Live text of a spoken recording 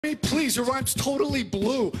Me, please, your rhyme's totally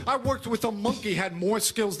blue. I worked with a monkey, had more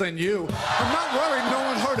skills than you. I'm not worried, no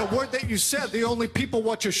one heard a word that you said. The only people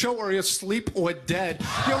watch your show are asleep or dead.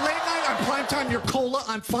 You're late night on primetime, you're cola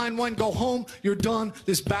on fine wine. Go home, you're done,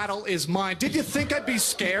 this battle is mine. Did you think I'd be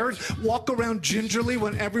scared? Walk around gingerly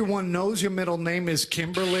when everyone knows your middle name is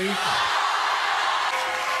Kimberly?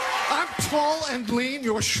 I'm tall and lean,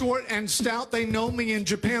 you're short and stout. They know me in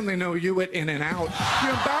Japan, they know you at In and Out. You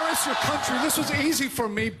embarrass your country, this was easy for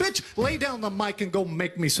me. Bitch, lay down the mic and go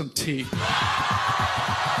make me some tea. One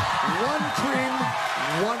cream,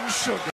 one sugar.